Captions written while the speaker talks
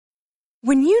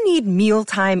When you need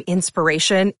mealtime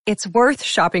inspiration, it's worth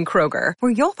shopping Kroger,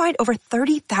 where you'll find over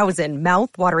 30,000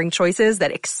 mouth-watering choices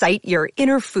that excite your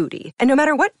inner foodie. And no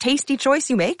matter what tasty choice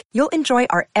you make, you'll enjoy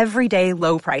our everyday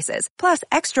low prices, plus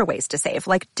extra ways to save,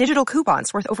 like digital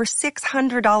coupons worth over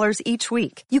 $600 each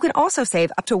week. You can also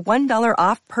save up to $1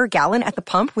 off per gallon at the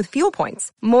pump with fuel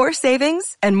points. More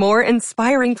savings and more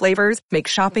inspiring flavors make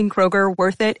shopping Kroger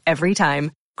worth it every time.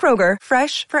 Kroger,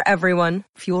 fresh for everyone.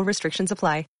 Fuel restrictions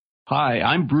apply. Hi,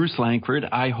 I'm Bruce Langford.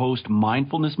 I host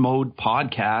Mindfulness Mode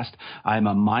podcast. I'm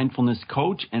a mindfulness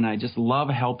coach, and I just love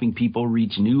helping people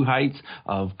reach new heights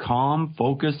of calm,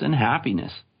 focus, and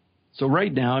happiness. So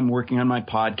right now I'm working on my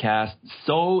podcast.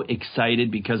 So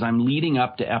excited because I'm leading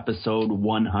up to episode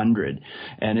 100.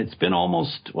 And it's been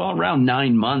around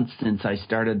 9 months since I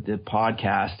started the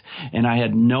podcast. And I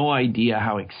had no idea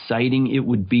how exciting it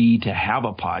would be to have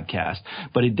a podcast.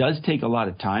 But it does take a lot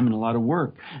of time and a lot of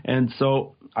work. And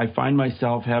so I find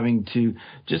myself having to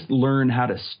just learn how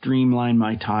to streamline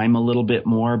my time a little bit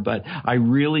more, but I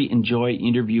really enjoy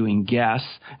interviewing guests,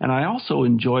 and I also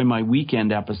enjoy my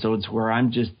weekend episodes where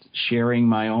I'm just sharing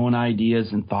my own ideas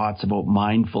and thoughts about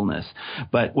mindfulness.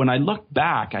 But when I look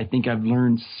back, I think I've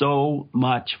learned so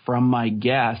much from my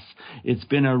guests. It's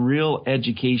been a real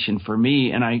education for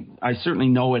me, and I certainly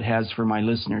know it has for my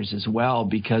listeners as well,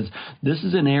 because this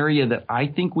is an area that I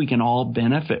think we can all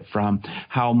benefit from.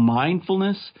 How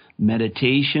mindfulness,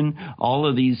 meditation, all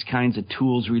of these kinds of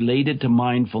tools related to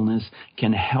mindfulness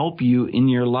can help you in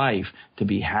your life to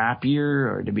be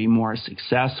happier or to be more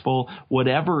successful,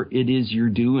 whatever it is you're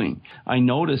doing. I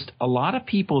noticed a lot of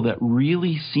people that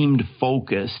really seemed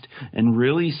focused and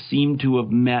really seemed to have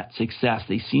met success.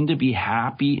 They seemed to be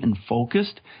happy and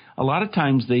focused. A lot of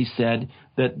times they said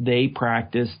that they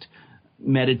practiced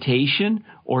meditation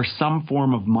or some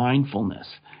form of mindfulness.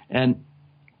 And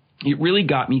it really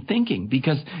got me thinking,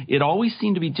 because it always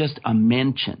seemed to be just a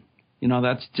mention. You know,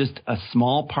 that's just a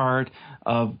small part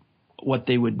of what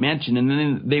they would mention. And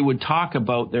then they would talk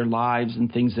about their lives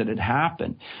and things that had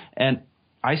happened. And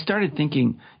I started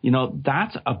thinking,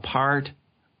 that's a part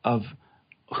of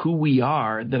who we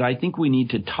are that I think we need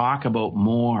to talk about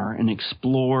more and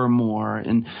explore more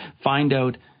and find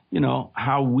out,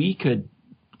 how we could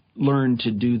learn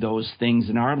to do those things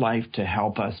in our life to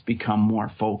help us become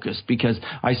more focused. Because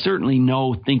I certainly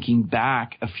know, thinking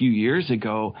back a few years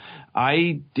ago,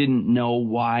 I didn't know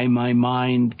why my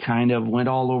mind kind of went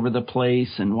all over the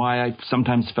place and why I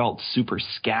sometimes felt super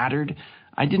scattered.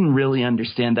 I didn't really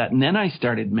understand that. And then I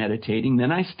started meditating.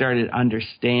 Then I started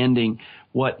understanding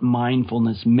what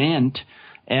mindfulness meant.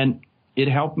 And it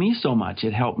helped me so much.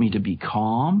 It helped me to be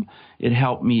calm. It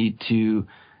helped me to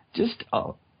just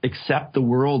accept the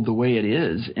world the way it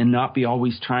is and not be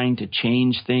always trying to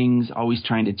change things, always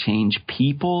trying to change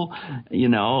people,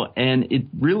 and it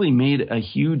really made a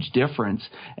huge difference.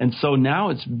 And so now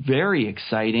it's very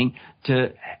exciting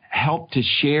to help to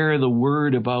share the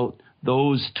word about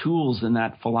those tools and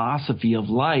that philosophy of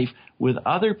life with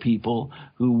other people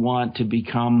who want to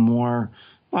become more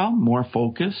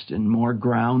focused and more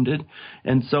grounded.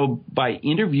 And so by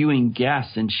interviewing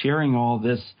guests and sharing all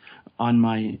this on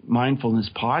my mindfulness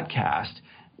podcast,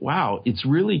 wow, it's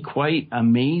really quite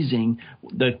amazing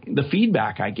the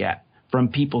feedback I get from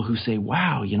people who say,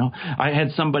 wow, I had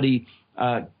somebody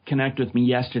connect with me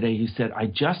yesterday who said, I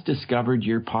just discovered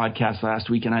your podcast last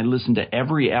week and I listened to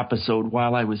every episode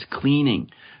while I was cleaning,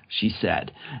 she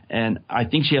said. And I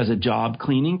think she has a job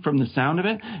cleaning from the sound of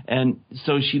it. And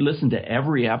so she listened to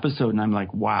every episode, and I'm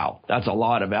like, wow, that's a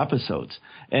lot of episodes.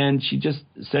 And she just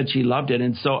said she loved it.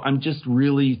 And so I'm just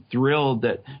really thrilled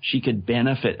that she could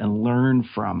benefit and learn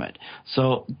from it.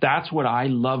 So that's what I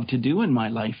love to do in my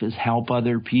life, is help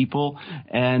other people.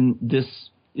 And this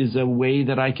is a way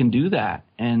that I can do that.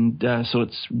 And so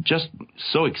it's just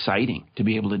so exciting to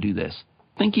be able to do this.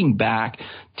 Thinking back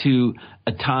to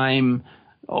a time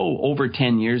over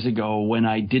 10 years ago when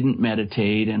I didn't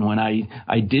meditate and when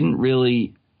I didn't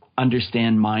really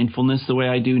understand mindfulness the way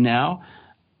I do now,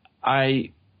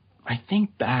 I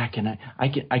think back and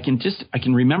I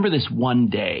can remember this one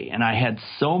day, and I had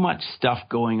so much stuff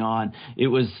going on. It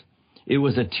was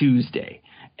a Tuesday,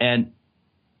 and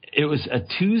it was a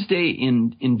Tuesday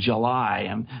in July.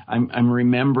 I'm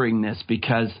remembering this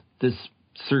because this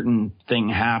certain thing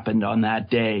happened on that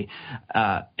day,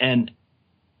 and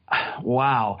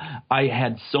wow, I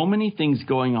had so many things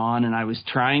going on, and I was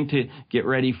trying to get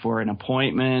ready for an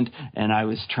appointment, and I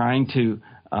was trying to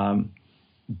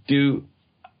do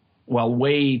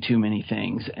way too many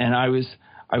things, and I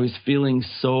was feeling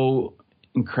so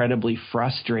incredibly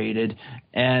frustrated.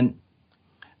 And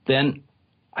then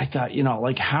I thought,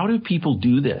 like, how do people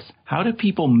do this? How do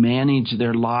people manage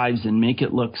their lives and make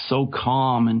it look so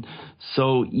calm and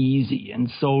so easy and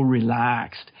so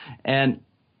relaxed? And,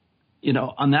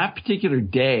 on that particular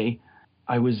day,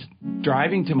 I was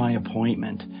driving to my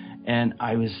appointment and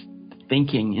I was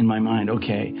thinking in my mind,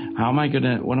 okay, what am I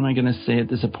going to say at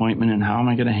this appointment and how am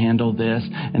I going to handle this?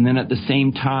 And then at the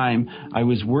same time, I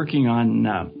was working on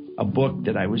a book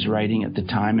that I was writing at the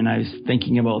time, and I was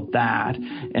thinking about that,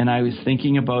 and I was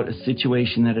thinking about a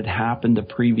situation that had happened the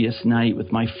previous night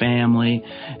with my family,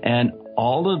 and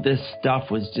all of this stuff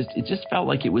it just felt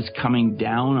like it was coming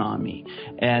down on me,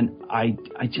 and I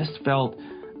just felt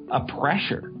a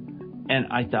pressure, and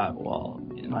I thought, well,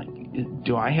 like,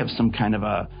 do I have some kind of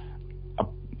a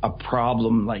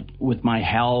problem, like, with my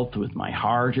health, with my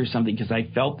heart or something? Because I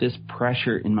felt this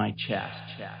pressure in my chest.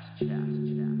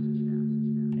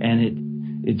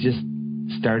 And it just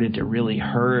started to really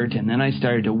hurt. And then I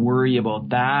started to worry about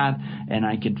that, and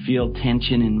I could feel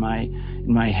tension in my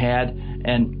head.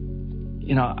 And,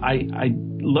 I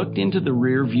looked into the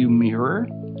rear view mirror.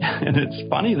 And it's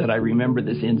funny that I remember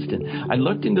this instant. I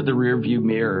looked into the rear view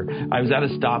mirror. I was at a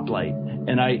stoplight,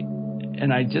 and I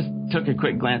just took a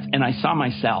quick glance, and I saw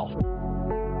myself.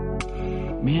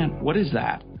 Man, what is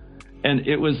that? And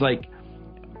it was like,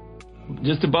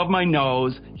 just above my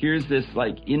nose, here's this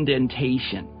like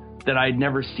indentation that I'd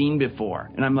never seen before.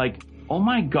 And I'm like, oh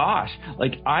my gosh,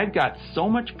 like, I've got so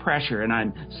much pressure and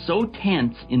I'm so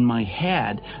tense in my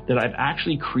head that I've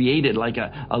actually created like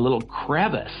a little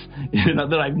crevice,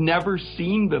 that I've never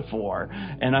seen before.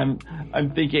 And I'm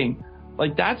thinking,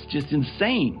 like, that's just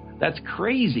insane. That's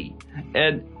crazy.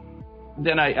 And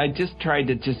then I just tried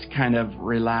to just kind of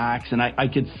relax, and I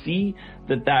could see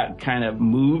that kind of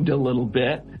moved a little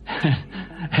bit.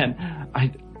 And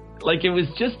it was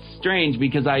just strange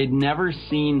because I had never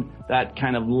seen that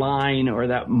kind of line or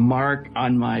that mark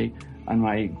on my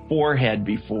forehead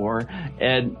before,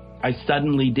 and I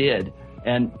suddenly did.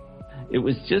 And it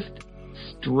was just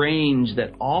strange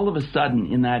that all of a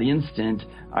sudden in that instant,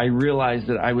 I realized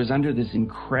that I was under this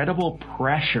incredible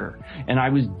pressure, and I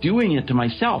was doing it to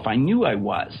myself. I knew I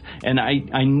was. And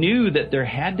I knew that there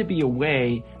had to be a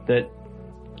way that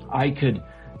I could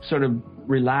sort of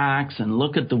relax and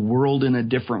look at the world in a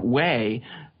different way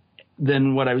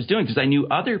than what I was doing, because I knew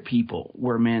other people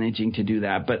were managing to do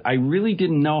that, but I really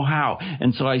didn't know how.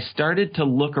 And so I started to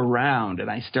look around, and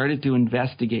I started to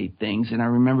investigate things. And I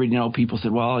remember, people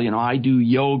said, well, I do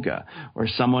yoga, or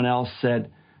someone else said,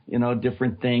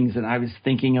 different things. And I was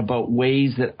thinking about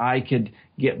ways that I could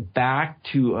get back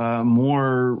to a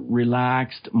more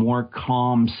relaxed, more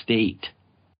calm state.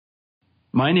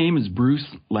 My name is Bruce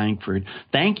Langford.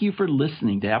 Thank you for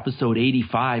listening to episode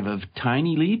 85 of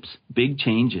Tiny Leaps, Big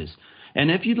Changes. And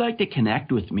if you'd like to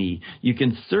connect with me, you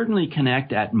can certainly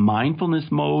connect at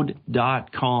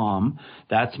mindfulnessmode.com.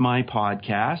 That's my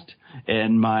podcast.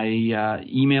 And my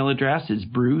email address is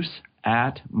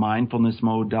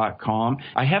bruce@mindfulnessmode.com.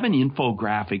 I have an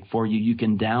infographic for you you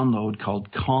can download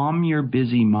called Calm Your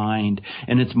Busy Mind.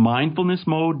 And it's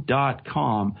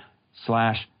mindfulnessmode.com/calm,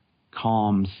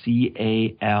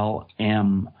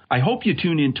 CALM. I hope you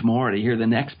tune in tomorrow to hear the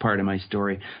next part of my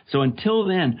story. So until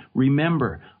then,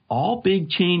 remember, all big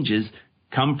changes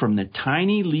come from the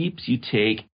tiny leaps you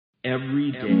take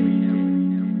every day.